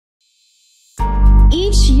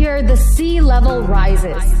Each year, the sea level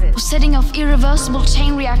rises, setting off irreversible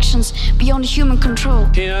chain reactions beyond human control.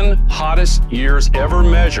 10 hottest years ever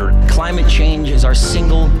measured. Climate change is our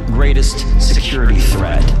single greatest security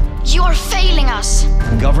threat. You are failing us.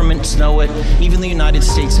 Governments know it. Even the United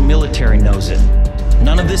States military knows it.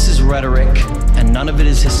 None of this is rhetoric, and none of it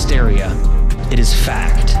is hysteria. It is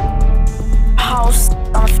fact. House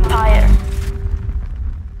on fire.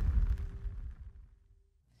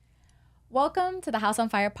 Welcome to the House on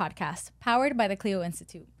Fire podcast, powered by the Clio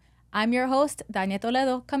Institute. I'm your host, Anya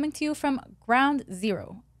Toledo, coming to you from ground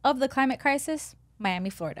zero of the climate crisis, Miami,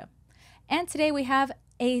 Florida. And today we have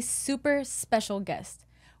a super special guest.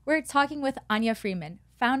 We're talking with Anya Freeman,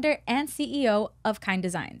 founder and CEO of Kind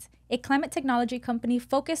Designs, a climate technology company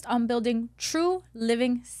focused on building true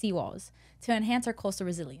living seawalls to enhance our coastal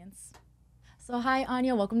resilience. So hi,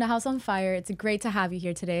 Anya. Welcome to House on Fire. It's great to have you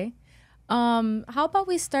here today. How about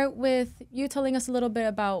we start with you telling us a little bit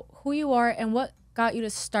about who you are and what got you to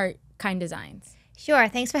start Kind Designs? Sure.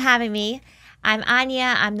 Thanks for having me. I'm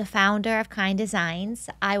Anya. I'm the founder of Kind Designs.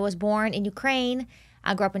 I was born in Ukraine.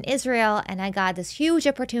 I grew up in Israel, and I got this huge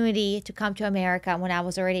opportunity to come to America when I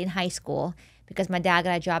was already in high school because my dad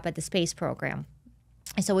got a job at the space program.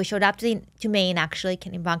 And so we showed up to Maine, actually,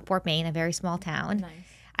 Kennebunkport, Maine, a very small town. Nice.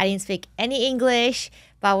 I didn't speak any English,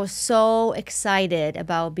 but I was so excited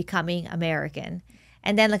about becoming American.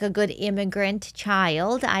 And then, like a good immigrant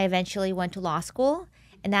child, I eventually went to law school.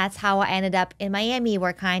 And that's how I ended up in Miami,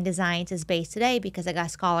 where Kind Designs is based today, because I got a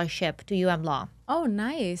scholarship to UM Law. Oh,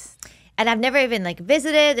 nice. And I've never even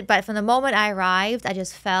visited, but from the moment I arrived, I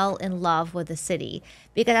just fell in love with the city.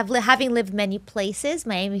 Because having lived many places,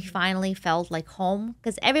 Miami finally felt like home.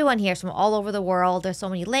 Because everyone here is from all over the world. There's so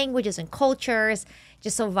many languages and cultures,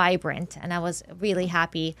 just so vibrant. And I was really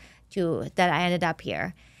happy that I ended up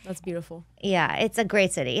here. That's beautiful. Yeah, it's a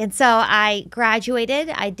great city. And so I graduated.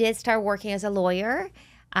 I did start working as a lawyer.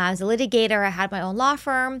 As a litigator, I had my own law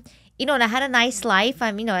firm. And I had a nice life.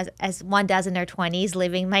 As one does in their 20s,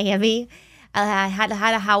 living in Miami. I had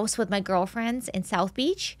a house with my girlfriends in South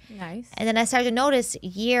Beach. Nice. And then I started to notice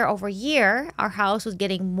year over year, our house was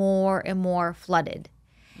getting more and more flooded.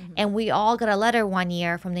 Mm-hmm. And we all got a letter one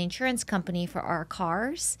year from the insurance company for our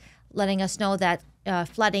cars, letting us know that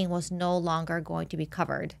flooding was no longer going to be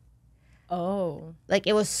covered. Oh. Like,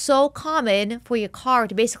 it was so common for your car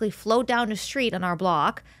to basically float down the street on our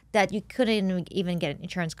block that you couldn't even get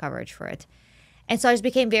insurance coverage for it. And so I just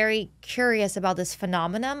became very curious about this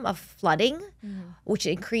phenomenon of flooding, which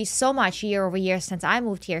increased so much year over year since I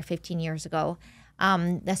moved here 15 years ago.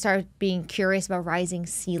 I started being curious about rising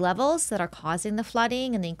sea levels that are causing the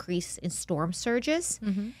flooding and the increase in storm surges.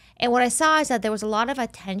 Mm-hmm. And what I saw is that there was a lot of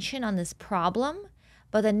attention on this problem,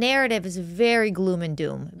 but the narrative is very gloom and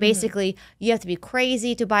doom. Basically, you have to be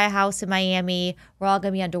crazy to buy a house in Miami. We're all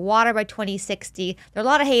going to be underwater by 2060. There are a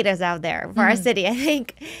lot of haters out there for our city, I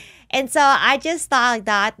think. And so I just thought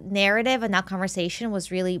that narrative and that conversation was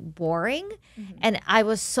really boring. Mm-hmm. And I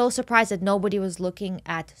was so surprised that nobody was looking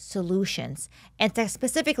at solutions, and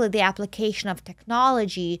specifically the application of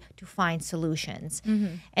technology to find solutions.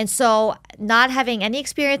 Mm-hmm. And so, not having any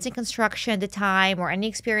experience in construction at the time or any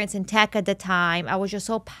experience in tech at the time, I was just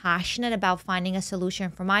so passionate about finding a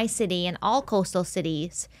solution for my city and all coastal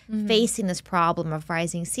cities facing this problem of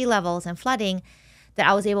rising sea levels and flooding, that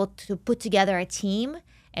I was able to put together a team.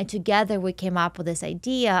 And together we came up with this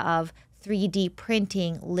idea of 3D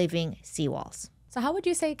printing living seawalls. So how would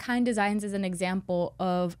you say Kind Designs is an example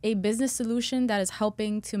of a business solution that is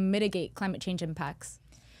helping to mitigate climate change impacts?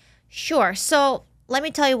 Sure. So let me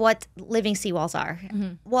tell you what living seawalls are.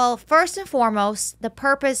 Mm-hmm. Well, first and foremost, the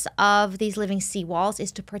purpose of these living seawalls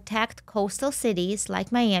is to protect coastal cities like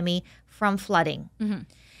Miami from flooding. Mm-hmm.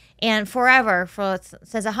 And forever,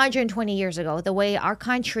 since 120 years ago, the way our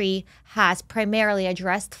country has primarily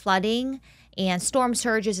addressed flooding and storm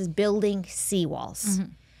surges is building seawalls.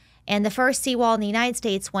 Mm-hmm. And the first seawall in the United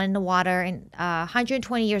States went in the water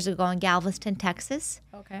 120 years ago in Galveston, Texas.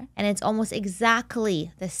 Okay. And it's almost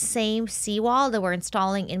exactly the same seawall that we're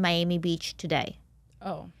installing in Miami Beach today.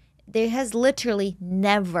 Oh. There has literally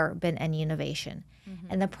never been any innovation. Mm-hmm.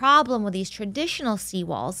 And the problem with these traditional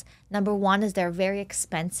seawalls, number one, is they're very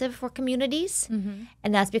expensive for communities. Mm-hmm.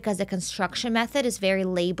 And that's because the construction method is very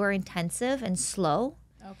labor intensive and slow.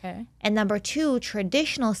 Okay. And number two,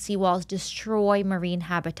 traditional seawalls destroy marine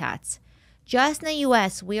habitats. Just in the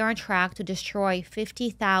U.S., we are on track to destroy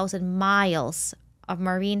 50,000 miles of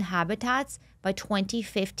marine habitats by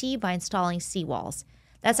 2050 by installing seawalls.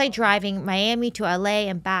 That's like driving Miami to LA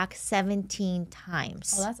and back 17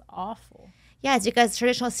 times. Oh, that's awful. Yeah, it's because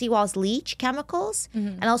traditional seawalls leach chemicals,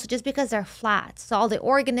 and also just because they're flat. So all the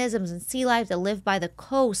organisms and sea life that live by the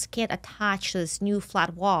coast can't attach to this new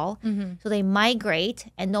flat wall. So they migrate,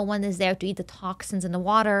 and no one is there to eat the toxins in the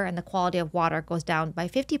water, and the quality of water goes down by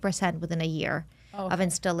 50% within a year of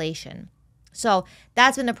installation. So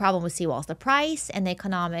that's been the problem with seawalls, the price and the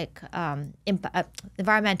economic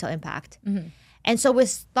environmental impact. And so we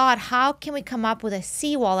thought, how can we come up with a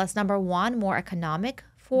seawall that's, number one, more economic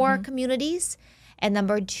for communities, and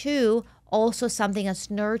number two, also something that's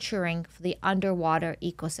nurturing for the underwater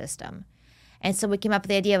ecosystem. And so we came up with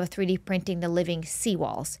the idea of 3D printing the living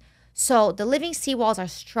seawalls. So the living seawalls are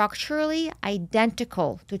structurally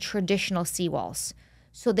identical to traditional seawalls.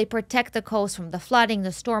 So they protect the coast from the flooding,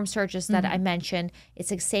 the storm surges that I mentioned. It's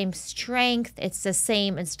the same strength, it's the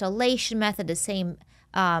same installation method, the same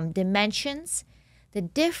dimensions. The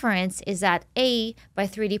difference is that by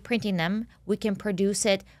 3D printing them, we can produce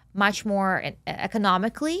it much more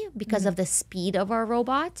economically because of the speed of our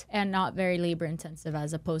robot. And not very labor intensive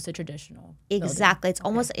as opposed to traditional. Exactly. It's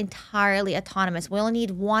almost entirely autonomous. We only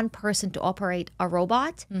need one person to operate a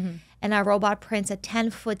robot. And our robot prints a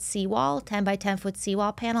 10-foot seawall, 10 by 10-foot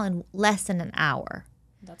seawall panel in less than an hour.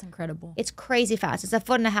 That's incredible. It's crazy fast. It's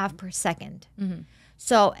 1.5 feet per second.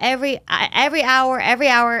 So every hour,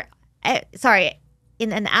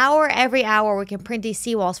 in an hour, every hour, we can print these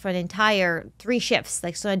seawalls for an entire 3 shifts.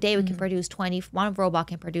 Like, so a day we can produce one robot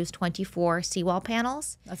can produce 24 seawall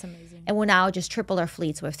panels. That's amazing. And we're now just tripled our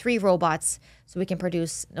fleet. So we have 3 robots, so we can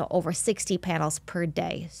produce over 60 panels per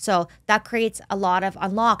day. So that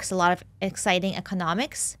unlocks a lot of exciting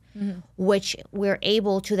economics, which we're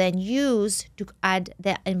able to then use to add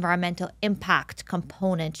the environmental impact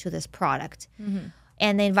component to this product.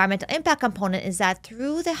 And the environmental impact component is that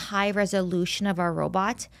through the high resolution of our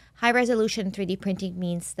robot, high resolution 3D printing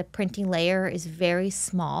means the printing layer is very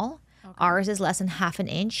small. Ours is less than half an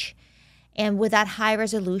inch. And with that high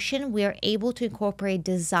resolution, we are able to incorporate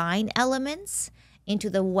design elements into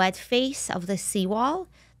the wet face of the seawall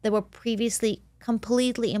that were previously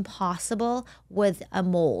completely impossible with a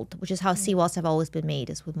mold, which is how seawalls have always been made,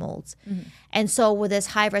 is with molds. And so with this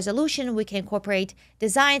high resolution, we can incorporate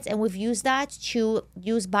designs, and we've used that to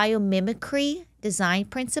use biomimicry design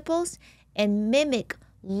principles and mimic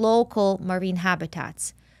local marine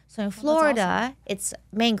habitats. So in Florida, it's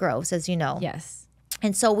mangroves, as you know. Yes.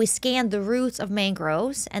 And so we scanned the roots of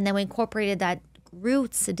mangroves, and then we incorporated that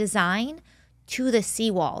roots design to the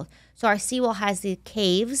seawall. So our seawall has the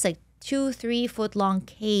caves, like 2-3 foot long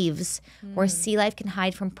caves where sea life can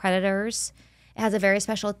hide from predators. It has a very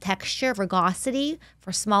special texture, rugosity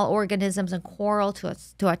for small organisms and coral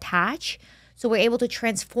to attach. So we're able to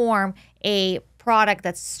transform a product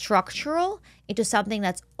that's structural into something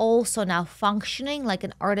that's also now functioning like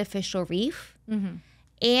an artificial reef.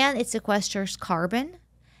 And it sequesters carbon,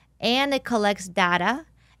 and it collects data,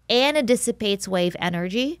 and it dissipates wave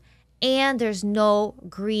energy, and there's no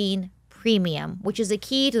green premium, which is the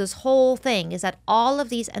key to this whole thing, is that all of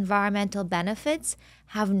these environmental benefits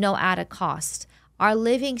have no added cost. Our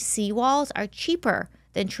living seawalls are cheaper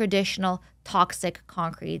than traditional toxic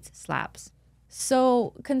concrete slabs.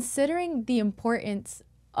 So considering the importance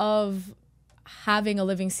of having a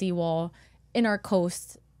living seawall in our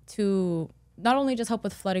coast to not only just help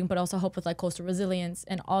with flooding, but also help with like coastal resilience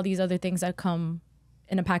and all these other things that come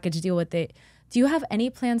in a package deal with it, do you have any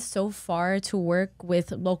plans so far to work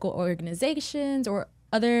with local organizations or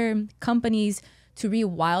other companies to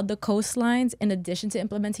rewild the coastlines in addition to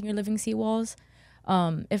implementing your living seawalls?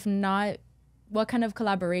 If not, what kind of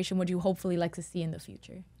collaboration would you hopefully like to see in the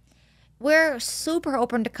future? We're super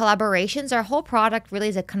open to collaborations. Our whole product really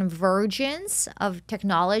is a convergence of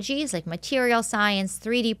technologies like material science,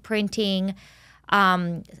 3D printing,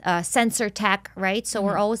 sensor tech, right? So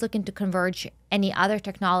we're always looking to converge any other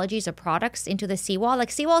technologies or products into the seawall. Like,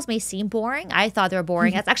 seawalls may seem boring. I thought they were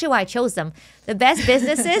boring. That's actually why I chose them. The best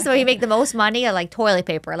businesses where you make the most money are like toilet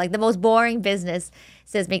paper. Like, the most boring businesses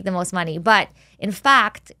make the most money. But in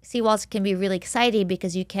fact, seawalls can be really exciting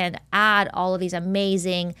because you can add all of these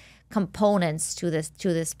amazing components to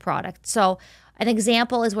this product. So an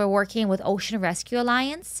example is we're working with Ocean Rescue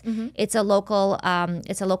Alliance. It's a local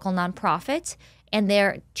nonprofit, and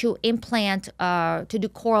they're to do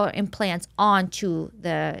coral implants onto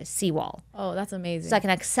the seawall. Oh, that's amazing. So that can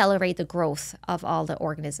accelerate the growth of all the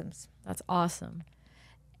organisms. That's awesome.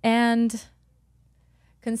 And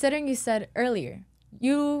considering you said earlier,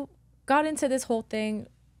 you got into this whole thing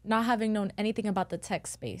not having known anything about the tech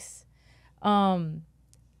space.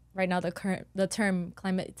 Right now, the term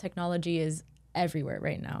climate technology is everywhere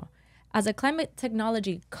right now. As a climate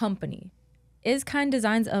technology company, is Kind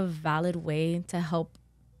Designs a valid way to help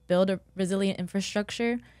build a resilient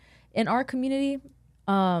infrastructure in our community,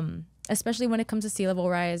 especially when it comes to sea level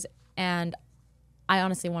rise. And I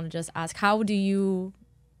honestly want to just ask, how do you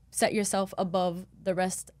set yourself above the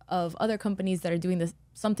rest of other companies that are doing this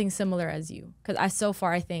something similar as you? Because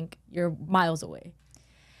I think you're miles away.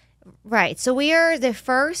 Right. So we are the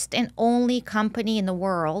first and only company in the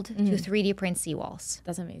world to 3D print seawalls.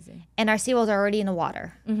 That's amazing. And our seawalls are already in the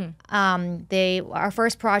water. Our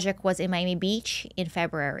first project was in Miami Beach in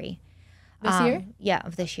February. This year? Yeah,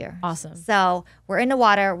 of this year. Awesome. So we're in the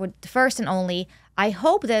water. We're the first and only. I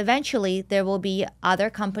hope that eventually there will be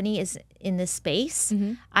other companies in this space.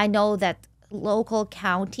 I know that local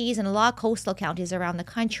counties and a lot of coastal counties around the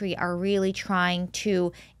country are really trying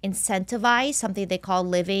to incentivize something they call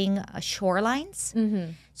living shorelines.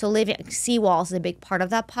 So living seawalls is a big part of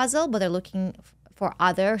that puzzle, but they're looking for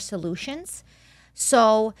other solutions.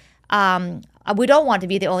 So we don't want to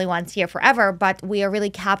be the only ones here forever, but we are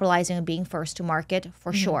really capitalizing on being first to market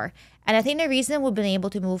for sure. And I think the reason we've been able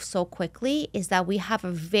to move so quickly is that we have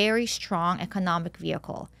a very strong economic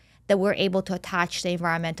vehicle that we're able to attach the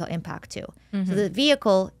environmental impact to. So the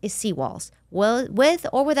vehicle is seawalls. Well, with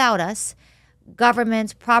or without us,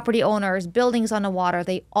 governments, property owners, buildings on the water,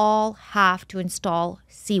 they all have to install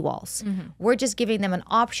seawalls. We're just giving them an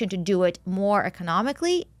option to do it more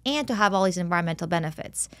economically and to have all these environmental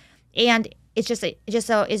benefits. And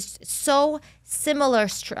it's so similar,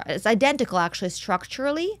 it's identical actually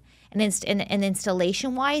structurally. And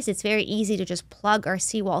installation wise, it's very easy to just plug our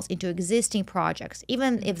seawalls into existing projects,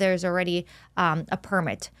 even if there's already a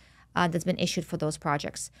permit that's been issued for those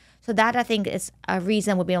projects. So that I think is a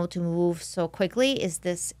reason we'll be able to move so quickly, is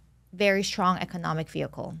this very strong economic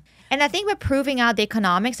vehicle. And I think we're proving out the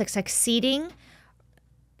economics, like succeeding,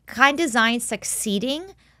 kind design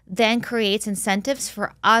succeeding, then creates incentives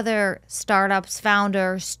for other startups,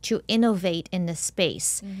 founders to innovate in this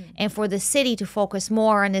space, and for the city to focus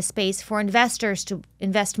more on this space, for investors to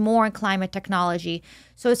invest more in climate technology.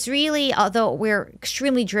 So it's really, although we're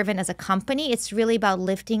extremely driven as a company, it's really about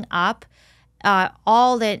lifting up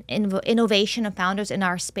all the innovation of founders in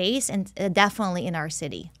our space, and definitely in our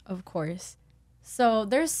city. Of course. So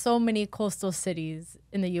there's so many coastal cities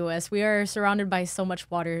in the U.S. We are surrounded by so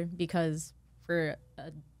much water because we're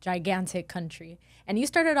a gigantic country. And you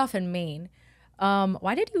started off in Maine.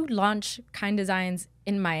 Why did you launch Kind Designs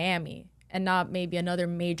in Miami and not maybe another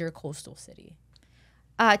major coastal city?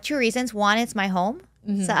 Two reasons. One, it's my home.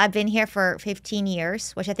 So I've been here for 15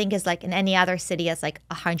 years, which I think is like in any other city, it's like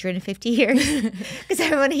 150 years because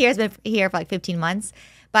everyone here has been here for like 15 months.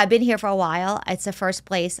 But I've been here for a while. It's the first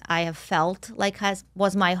place I have felt like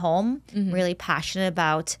was my home. Really passionate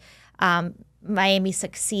about Miami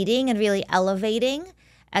succeeding and really elevating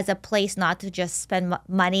as a place not to just spend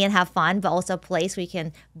money and have fun, but also a place we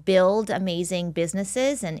can build amazing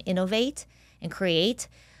businesses and innovate and create.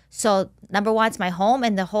 So number one, it's my home,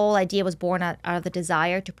 and the whole idea was born out of the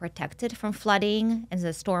desire to protect it from flooding and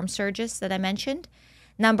the storm surges that I mentioned.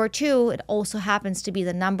 Number two, it also happens to be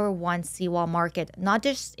the number one seawall market, not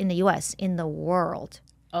just in the U.S., in the world.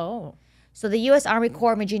 Oh. So the U.S. Army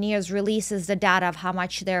Corps of Engineers releases the data of how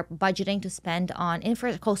much they're budgeting to spend on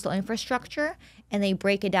coastal infrastructure, and they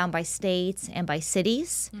break it down by states and by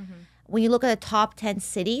cities. When you look at the top 10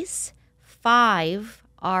 cities, 5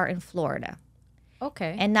 are in Florida.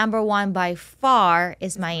 Okay. And number one by far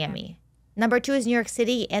is Miami. Number two is New York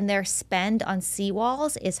City, and their spend on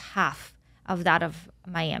seawalls is half of that of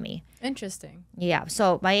Miami. Interesting. Yeah.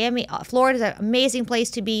 So Miami, Florida is an amazing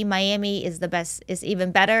place to be. Miami is the best, is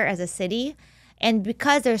even better as a city. And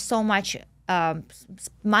because there's so much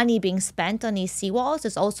money being spent on these seawalls,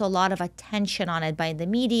 there's also a lot of attention on it by the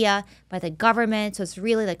media, by the government. So it's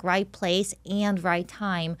really like right place and right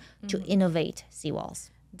time to innovate seawalls.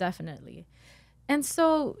 Definitely. And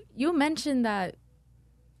so you mentioned that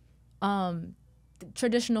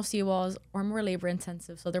traditional seawalls are more labor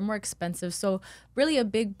intensive, so they're more expensive. So really a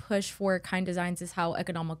big push for Kind Designs is how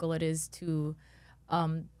economical it is to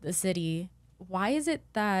the city. Why is it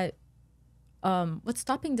that what's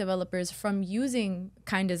stopping developers from using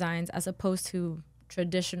Kind Designs as opposed to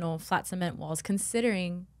traditional flat cement walls,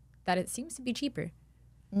 considering that it seems to be cheaper?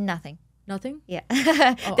 Nothing. Nothing? Yeah.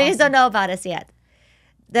 Oh, They just don't know about us yet.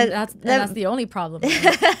 That's the only problem.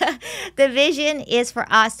 The vision is for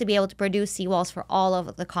us to be able to produce seawalls for all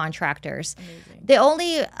of the contractors. Amazing. The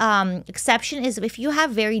only exception is if you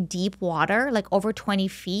have very deep water, like over 20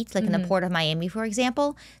 feet, like in the Port of Miami, for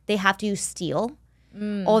example, they have to use steel.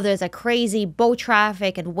 Or there's a crazy boat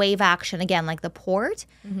traffic and wave action, again, like the port,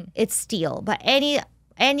 it's steel. But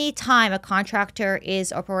anytime a contractor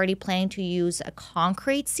is already planning to use a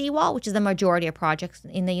concrete seawall, which is the majority of projects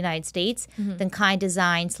in the United States, then Kind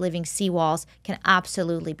Design's living seawalls can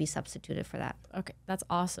absolutely be substituted for that. Okay, that's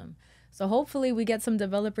awesome. So hopefully we get some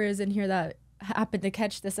developers in here that happen to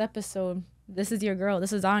catch this episode. This is your girl.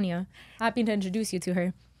 This is Anya. Happy to introduce you to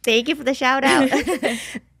her. Thank you for the shout out.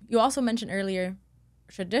 You also mentioned earlier,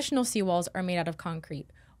 traditional seawalls are made out of concrete.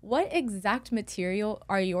 What exact material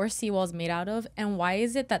are your seawalls made out of, and why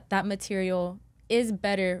is it that that material is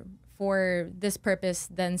better for this purpose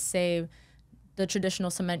than, say, the traditional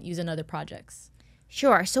cement used in other projects?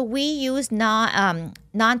 Sure. So we use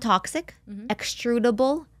non-toxic,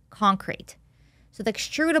 extrudable concrete. So the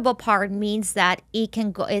extrudable part means that it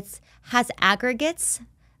can go. It has aggregates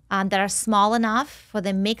that are small enough for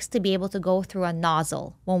the mix to be able to go through a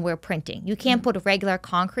nozzle when we're printing. You can't put regular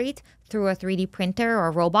concrete through a 3D printer or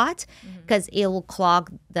a robot because it will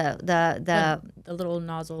clog the little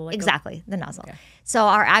nozzle. Like exactly, the nozzle. Okay. So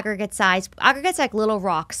our aggregates are like little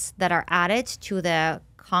rocks that are added to the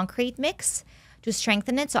concrete mix to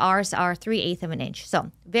strengthen it. So ours are 3/8 of an inch.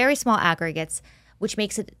 So very small aggregates, which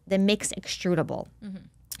makes it the mix extrudable.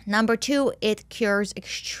 Number two, it cures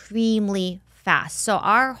extremely fast. So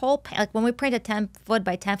our whole, like when we print a 10-foot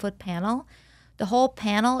by 10-foot panel, the whole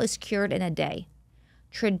panel is cured in a day.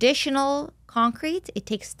 Traditional concrete, it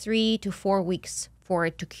takes 3 to 4 weeks for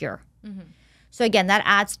it to cure. So again, that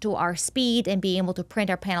adds to our speed and being able to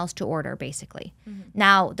print our panels to order, basically.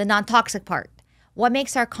 Now, the non-toxic part. What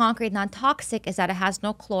makes our concrete non-toxic is that it has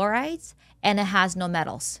no chlorides and it has no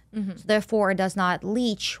metals. So therefore, it does not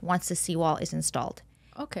leach once the seawall is installed.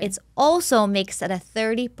 Okay. It also makes it a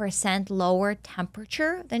 30% lower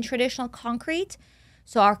temperature than traditional concrete.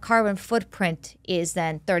 So our carbon footprint is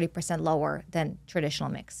then 30% lower than traditional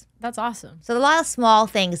mix. That's awesome. So a lot of small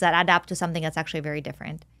things that add up to something that's actually very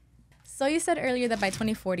different. So you said earlier that by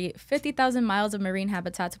 2040, 50,000 miles of marine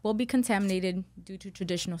habitats will be contaminated due to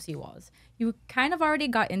traditional seawalls. You kind of already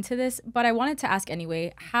got into this, but I wanted to ask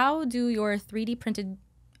anyway, how do your 3D printed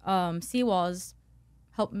seawalls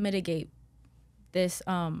help mitigate this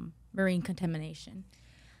marine contamination?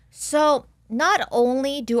 So not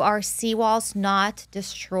only do our seawalls not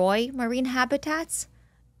destroy marine habitats,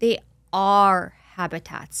 they are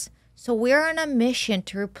habitats. So we're on a mission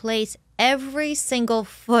to replace every single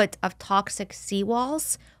foot of toxic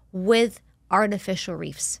seawalls with artificial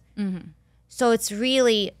reefs. So it's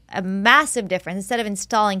really a massive difference. Instead of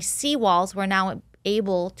installing seawalls, we're now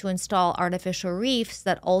able to install artificial reefs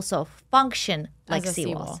that also function like As a seawalls.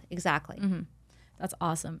 seawall. Exactly. That's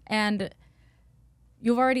awesome. And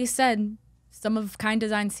you've already said some of Kind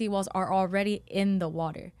Design seawalls are already in the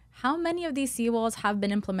water. How many of these seawalls have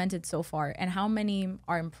been implemented so far, and how many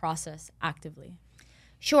are in process actively?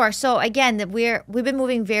 Sure. So again, we've been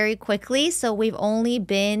moving very quickly. So we've only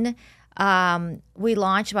been we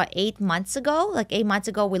launched about 8 months ago. Like 8 months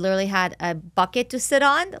ago, we literally had a bucket to sit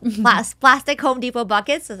on, plastic Home Depot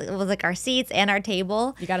buckets. So it was like our seats and our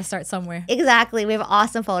table. You got to start somewhere. Exactly. We have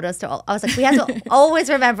awesome photos. I was like, we have to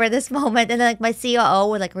always remember this moment. And then like my COO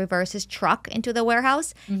would like reverse his truck into the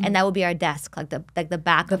warehouse, and that would be our desk, like the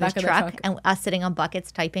back of his truck, and us sitting on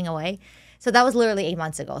buckets typing away. So that was literally 8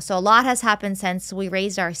 months ago. So a lot has happened since we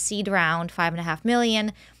raised our seed round, $5.5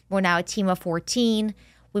 million. We're now a team of 14.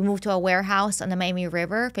 We moved to a warehouse on the Miami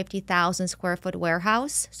River, 50,000 square foot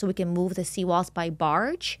warehouse, so we can move the seawalls by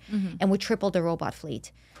barge, and we tripled the robot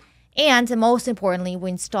fleet. And most importantly, we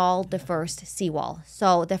installed the first seawall.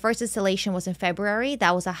 So the first installation was in February.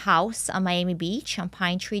 That was a house on Miami Beach on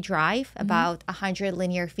Pine Tree Drive, about 100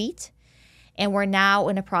 linear feet. And we're now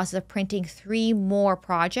in the process of printing 3 more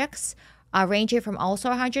projects, ranging from also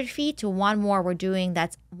 100 feet to one more we're doing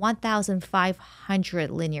that's 1,500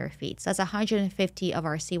 linear feet. So that's 150 of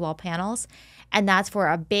our seawall panels. And that's for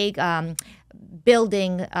a big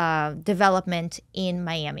building development in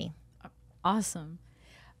Miami. Awesome.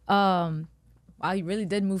 Wow, you really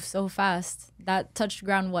did move so fast. That touched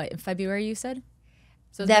ground, what, in February, you said?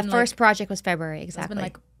 So The first project was February, exactly. It's been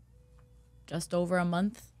like just over a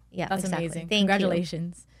month. Yeah, that's exactly. amazing. Thank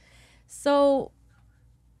Congratulations. So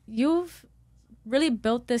you've really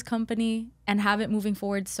built this company and have it moving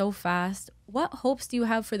forward so fast. What hopes do you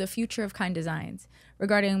have for the future of Kind Designs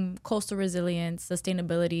regarding coastal resilience,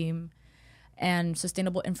 sustainability, and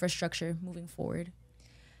sustainable infrastructure moving forward?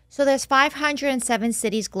 So there's 507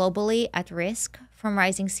 cities globally at risk from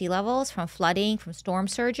rising sea levels, from flooding, from storm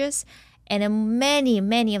surges. And in many,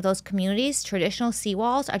 many of those communities, traditional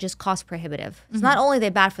seawalls are just cost prohibitive. So not only are they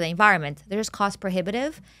bad for the environment, they're just cost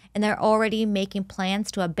prohibitive, and they're already making plans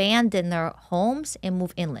to abandon their homes and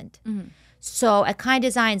move inland. So at Kind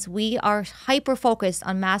Designs, we are hyper-focused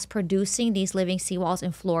on mass-producing these living seawalls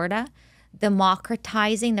in Florida,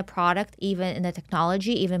 democratizing the product even in the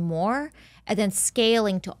technology even more, and then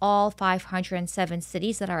scaling to all 507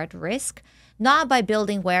 cities that are at risk, not by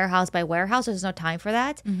building warehouse by warehouse. There's no time for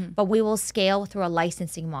that, but we will scale through a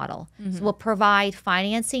licensing model. So we'll provide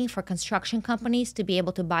financing for construction companies to be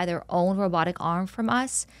able to buy their own robotic arm from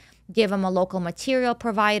us, give them a local material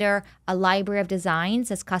provider, a library of designs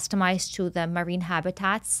that's customized to the marine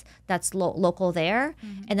habitats that's local there,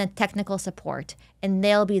 and then technical support. And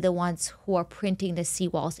they'll be the ones who are printing the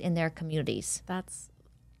seawalls in their communities. That's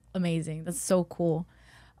amazing. That's so cool.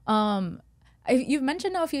 You've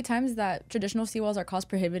mentioned now a few times that traditional seawalls are cost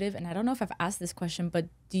prohibitive, and I don't know if I've asked this question, but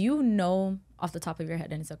do you know off the top of your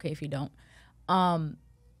head, and it's okay if you don't,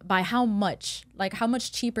 by how much, like how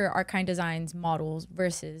much cheaper are Kind Designs models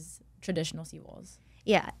versus traditional seawalls?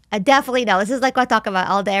 Yeah, I definitely know. This is like what I talk about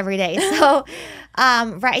all day, every day. So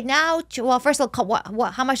right now, well, first of all,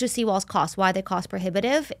 how much do seawalls cost? Why they cost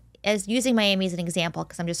prohibitive? As using Miami as an example,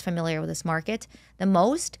 because I'm just familiar with this market the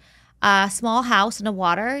most. A small house in the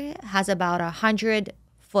water has about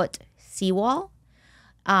 100-foot seawall.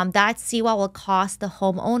 That seawall will cost the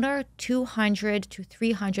homeowner $200,000 to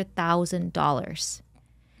 $300,000.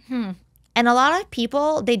 And a lot of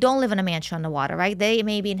people, they don't live in a mansion on the water, right? They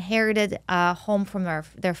maybe inherited a home from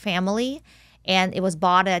their family, and it was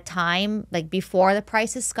bought at a time like before the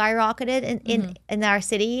prices skyrocketed in our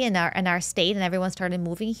city, in our state, and everyone started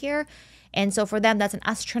moving here. And so for them, that's an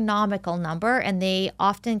astronomical number, and they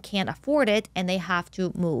often can't afford it, and they have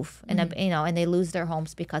to move, and and they lose their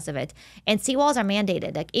homes because of it. And seawalls are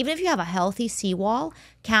mandated. Like even if you have a healthy seawall,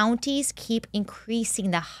 counties keep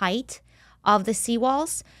increasing the height of the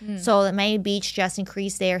seawalls. So the Miami Beach just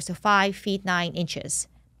increased theirs to 5 feet 9 inches.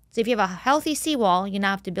 So if you have a healthy seawall, you now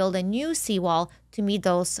have to build a new seawall to meet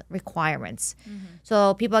those requirements.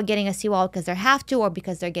 So people are getting a seawall because they have to, or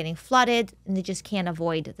because they're getting flooded, and they just can't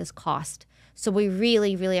avoid this cost. So we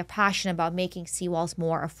really, really are passionate about making seawalls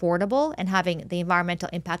more affordable and having the environmental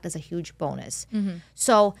impact as a huge bonus.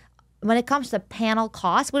 So when it comes to panel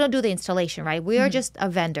costs, we don't do the installation, right? We are just a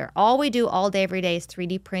vendor. All we do all day, every day is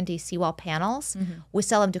 3D print these seawall panels. We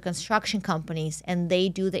sell them to construction companies, and they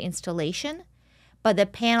do the installation. But the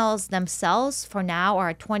panels themselves, for now, are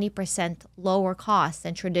at 20% lower cost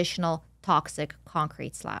than traditional toxic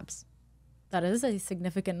concrete slabs. That is a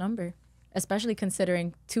significant number, especially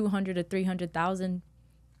considering 200 to 300,000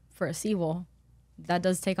 for a seawall. That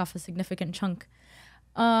does take off a significant chunk.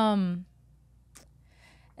 And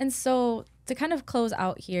so to kind of close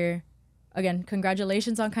out here, again,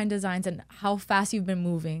 congratulations on Kind Designs and how fast you've been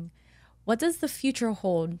moving. What does the future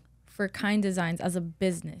hold for Kind Designs as a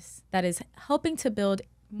business that is helping to build a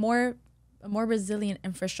more resilient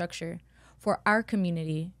infrastructure for our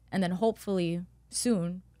community, and then hopefully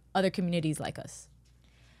soon other communities like us?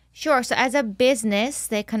 Sure. So as a business,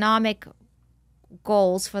 the economic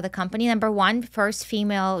goals for the company, number one, first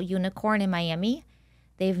female unicorn in Miami.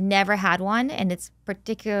 They've never had one, and it's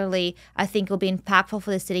particularly, I think, will be impactful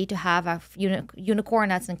for the city to have a unicorn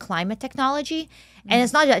that's in climate technology. And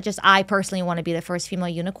it's not just I personally want to be the first female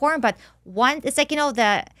unicorn, but it's like,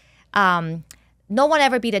 no one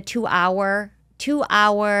ever beat a two-hour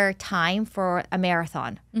time for a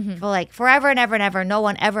marathon. For like forever and ever and ever, no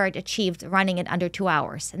one ever achieved running it under 2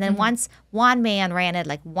 hours. And then once one man ran it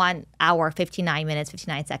like 1 hour, 59 minutes,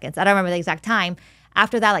 59 seconds. I don't remember the exact time.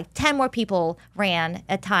 After that, like 10 more people ran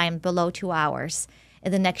a time below 2 hours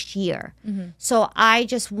in the next year. So I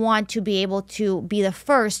just want to be able to be the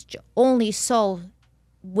first, only so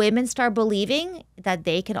women start believing that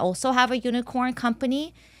they can also have a unicorn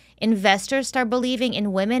company. Investors start believing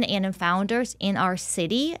in women and in founders in our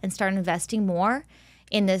city and start investing more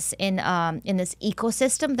in this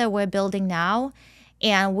ecosystem that we're building now.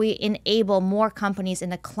 And we enable more companies in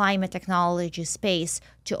the climate technology space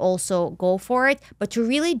to also go for it, but to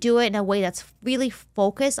really do it in a way that's really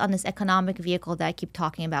focused on this economic vehicle that I keep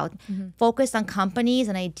talking about. Focused on companies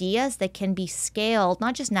and ideas that can be scaled,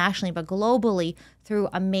 not just nationally, but globally through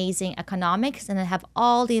amazing economics, and then have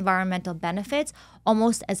all the environmental benefits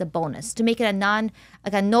almost as a bonus, to make it a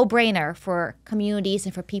no-brainer for communities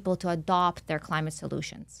and for people to adopt their climate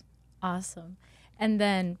solutions. Awesome. And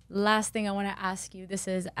then last thing I want to ask you, this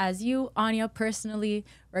is, as you, Anya, personally,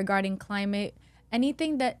 regarding climate,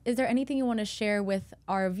 is there anything you want to share with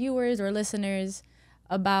our viewers or listeners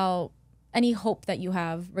about any hope that you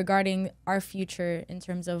have regarding our future in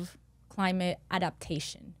terms of climate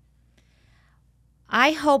adaptation?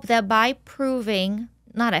 I hope that by proving,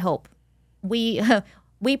 not I hope, we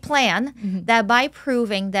plan that by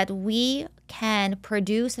proving that we can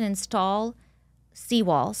produce and install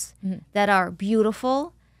seawalls that are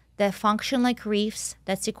beautiful, that function like reefs,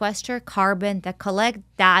 that sequester carbon, that collect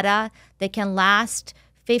data, that can last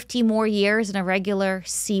 50 more years than a regular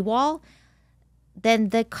seawall, then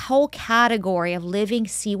the whole category of living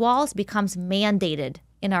seawalls becomes mandated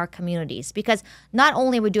in our communities, because not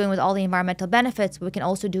only are we doing with all the environmental benefits, but we can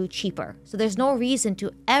also do cheaper. So there's no reason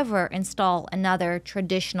to ever install another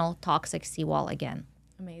traditional toxic seawall again.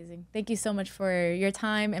 Amazing. Thank you so much for your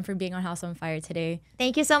time and for being on House on Fire today.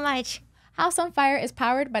 Thank you so much. House on Fire is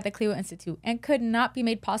powered by the Clio Institute and could not be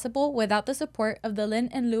made possible without the support of the Lynn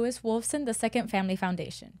and Lewis Wolfson II Family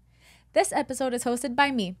Foundation. This episode is hosted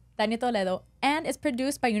by me, Anya Toledo, and is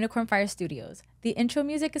produced by Unicorn Fire Studios. The intro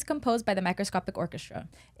music is composed by the Microscopic Orchestra.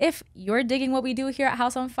 If you're digging what we do here at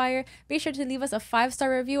House on Fire, be sure to leave us a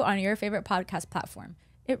 5-star review on your favorite podcast platform.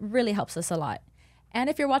 It really helps us a lot. And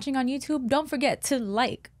if you're watching on YouTube, don't forget to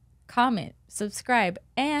like, comment, subscribe,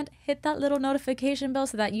 and hit that little notification bell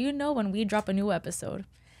so that you know when we drop a new episode.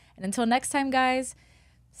 And until next time, guys,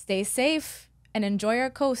 stay safe and enjoy our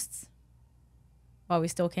coasts while we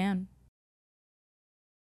still can.